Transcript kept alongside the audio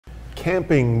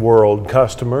Camping World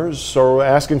customers are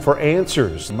asking for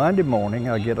answers. Monday morning,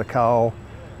 I get a call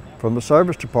from the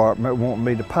service department wanting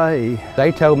me to pay.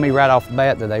 They told me right off the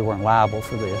bat that they weren't liable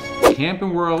for this.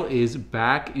 Camping World is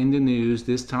back in the news.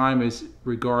 This time is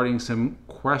regarding some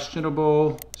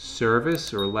questionable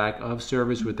service or lack of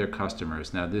service with their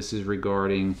customers. Now, this is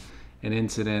regarding an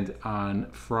incident on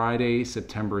Friday,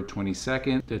 September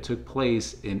 22nd that took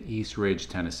place in East Ridge,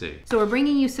 Tennessee. So we're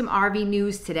bringing you some RV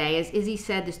news today. As Izzy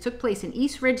said, this took place in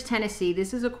East Ridge, Tennessee.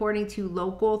 This is according to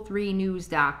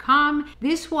local3news.com.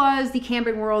 This was the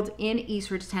Camping World in East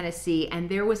Ridge, Tennessee, and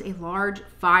there was a large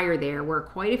fire there where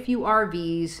quite a few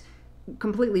RVs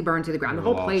completely burned to the ground. The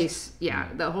whole place,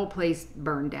 the whole place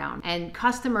burned down. And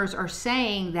customers are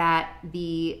saying that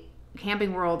the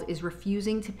Camping World is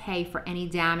refusing to pay for any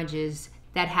damages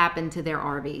that happened to their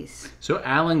RVs. So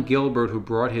Alan Gilbert, who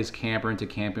brought his camper into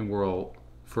Camping World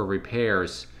for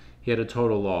repairs, he had a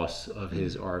total loss of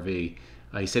his RV.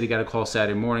 He said he got a call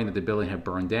Saturday morning that the building had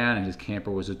burned down and his camper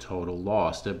was a total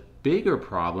loss. The bigger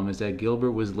problem is that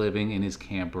Gilbert was living in his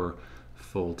camper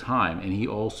full time, and he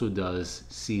also does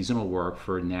seasonal work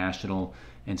for national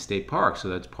and state parks, so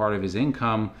that's part of his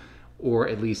income, or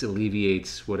at least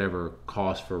alleviates whatever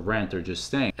cost for rent or just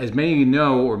staying. As many of you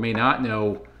know or may not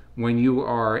know, when you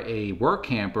are a work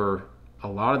camper, a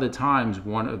lot of the times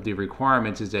one of the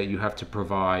requirements is that you have to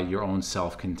provide your own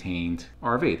self-contained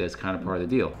RV. That's kind of part of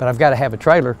the deal. But I've got to have a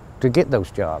trailer to get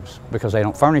those jobs because they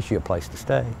don't furnish you a place to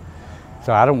stay.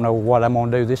 So I don't know what I'm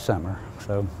gonna do this summer.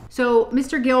 So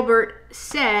Mr. Gilbert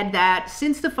said that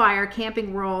since the fire,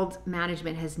 Camping World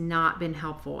management has not been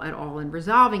helpful at all in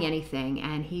resolving anything.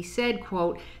 And he said,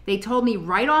 quote, "They told me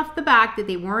right off the bat that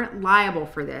they weren't liable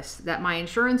for this, that my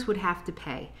insurance would have to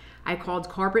pay. I called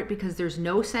corporate because there's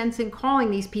no sense in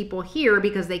calling these people here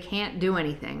because they can't do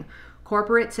anything.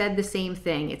 Corporate said the same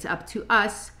thing. It's up to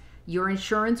us. Your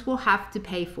insurance will have to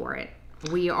pay for it.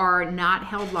 We are not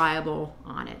held liable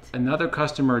on it." Another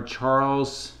customer,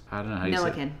 Charles, I don't know how you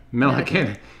say it.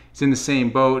 Milliken. He's in the same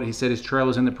boat. He said his trailer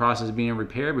was in the process of being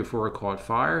repaired before it caught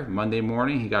fire. Monday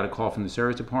morning, he got a call from the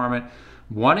service department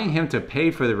wanting him to pay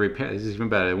for the repair. This is even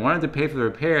better. They wanted to pay for the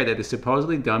repair that is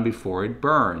supposedly done before it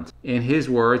burned. In his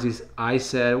words, I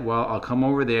said, "Well, I'll come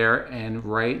over there and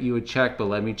write you a check, but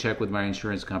let me check with my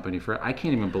insurance company for." I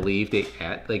can't even believe they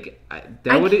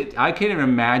I can't even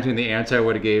imagine the answer I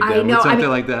would have gave them with something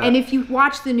like that. And if you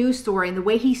watch the news story and the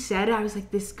way he said it, I was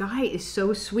like, this guy is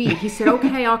so sweet. He said,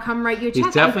 "Okay, I'll come write you a check."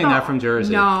 He's definitely not from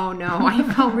Jersey. No, I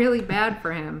felt really bad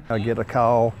for him. I get a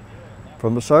call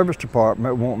from the service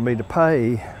department wanting me to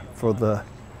pay for the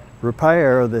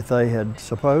repair that they had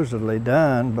supposedly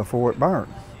done before it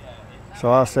burned.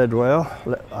 So I said, well,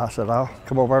 I'll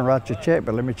come over and write you a check,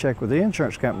 but let me check with the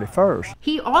insurance company first.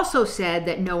 He also said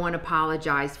that no one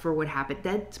apologized for what happened.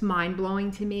 That's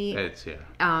mind-blowing to me.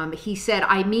 He said,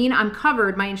 I'm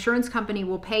covered. My insurance company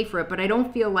will pay for it, but I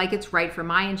don't feel like it's right for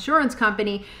my insurance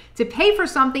company to pay for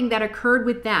something that occurred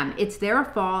with them. It's their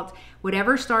fault.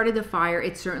 Whatever started the fire,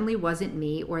 it certainly wasn't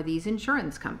me or these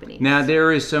insurance companies. Now,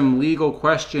 there is some legal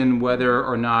question whether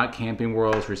or not Camping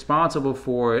World is responsible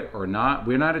for it or not.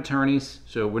 We're not attorneys,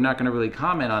 so we're not going to really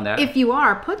comment on that. If you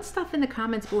are, put stuff in the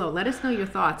comments below. Let us know your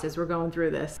thoughts as we're going through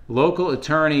this. Local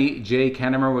attorney Jay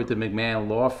Kennemer with the McMahon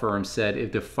Law Firm said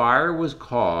if the fire was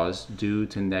caused due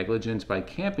to negligence by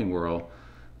Camping World,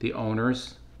 the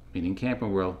owners, meaning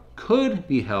Camping World, could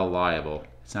be held liable.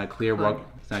 It's not clear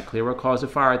what caused the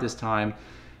fire at this time,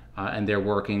 and they're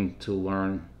working to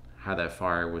learn how that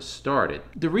fire was started.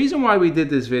 The reason why we did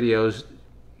this video is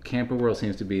Camping World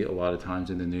seems to be a lot of times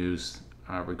in the news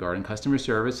regarding customer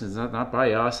service. It's not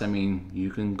by us. I mean, you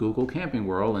can Google Camping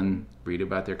World and read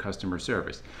about their customer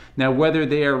service. Now, whether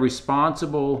they are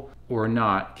responsible or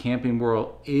not, Camping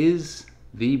World is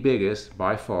the biggest,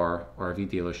 by far,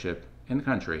 RV dealership in the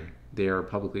country. They are a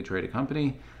publicly traded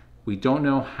company. We don't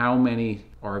know how many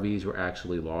RVs were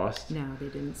actually lost. No, they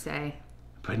didn't say.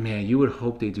 But man, you would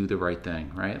hope they do the right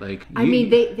thing, right? Like, I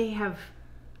mean, they have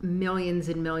millions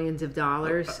and millions of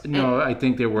dollars. No, I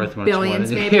think they're worth much billions,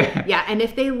 more than maybe. Yeah, and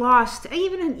if they lost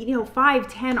even 5,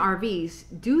 10 RVs,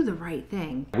 do the right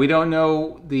thing. We don't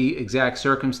know the exact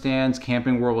circumstance.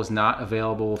 Camping World was not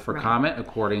available for comment,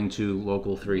 according to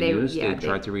Local 3 News. They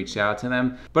tried to reach out to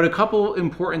them. But a couple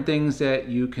important things that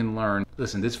you can learn.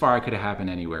 Listen, this fire could have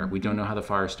happened anywhere. We don't know how the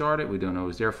fire started. We don't know if it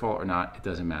was their fault or not. It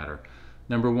doesn't matter.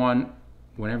 Number one,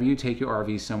 whenever you take your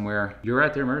RV somewhere, you're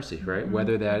at their mercy, right?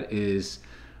 Whether that is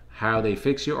how they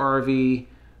fix your RV,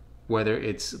 whether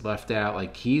it's left out,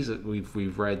 like keys,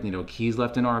 we've read, you know, keys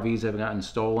left in RVs have gotten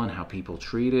stolen, how people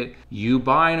treat it. You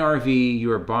buy an RV,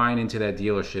 you are buying into that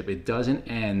dealership. It doesn't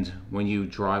end when you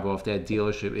drive off that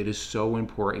dealership. It is so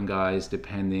important, guys,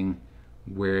 depending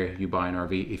where you buy an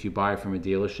RV. If you buy it from a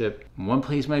dealership, one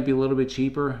place might be a little bit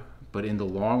cheaper, but in the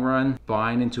long run,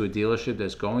 buying into a dealership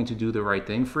that's going to do the right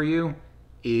thing for you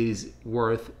is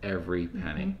worth every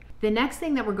penny. The next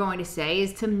thing that we're going to say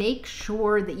is to make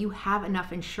sure that you have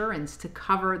enough insurance to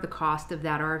cover the cost of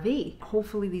that RV.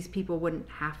 Hopefully these people wouldn't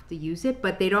have to use it,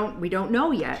 but we don't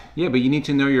know yet. Yeah, but you need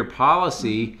to know your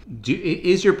policy.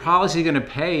 Is your policy going to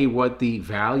pay what the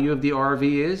value of the RV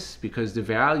is? Because the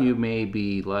value may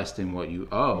be less than what you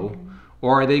owe.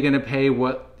 Or are they going to pay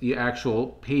what you actual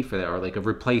pay for that, or like a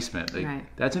replacement? Like, right.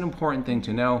 That's an important thing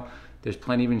to know. There's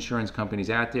plenty of insurance companies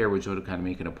out there which are kind of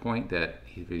making a point that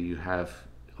either you have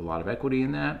a lot of equity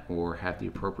in that or have the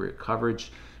appropriate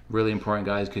coverage. Really important,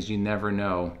 guys, because you never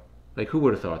know. Like, who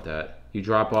would have thought that? You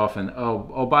drop off and,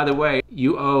 oh, by the way,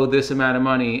 you owe this amount of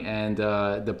money, and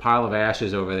the pile of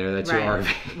ashes over there, that's your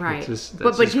RV. Right.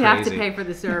 But you have to pay for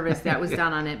the service that was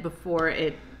done on it before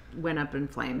it went up in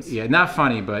flames. Yeah, not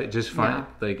funny, but just funny. Yeah.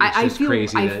 Like, it's I just feel,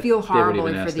 crazy. I feel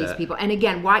horribly for these people. And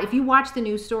again, if you watch the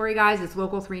news story, guys, it's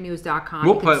local3news.com.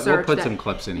 We'll put some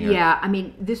clips in here. Yeah, I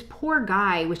mean, this poor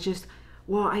guy was just,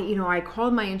 well, I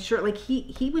called my insurance. Like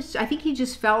he was, I think he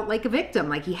just felt like a victim.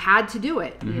 Like he had to do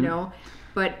it, you know.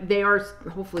 But they are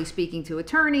hopefully speaking to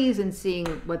attorneys and seeing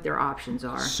what their options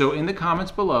are. So in the comments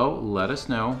below, let us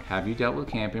know, have you dealt with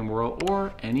Camping World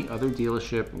or any other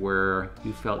dealership where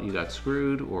you felt you got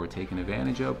screwed or taken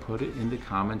advantage of? Put it in the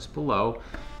comments below.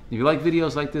 If you like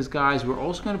videos like this, guys, we're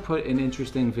also going to put an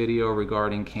interesting video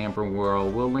regarding Camping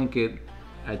World. We'll link it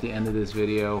at the end of this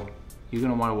video. You're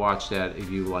going to want to watch that if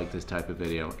you like this type of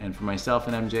video. And for myself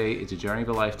and MJ, it's a journey of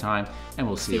a lifetime, and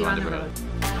we'll see you on the road.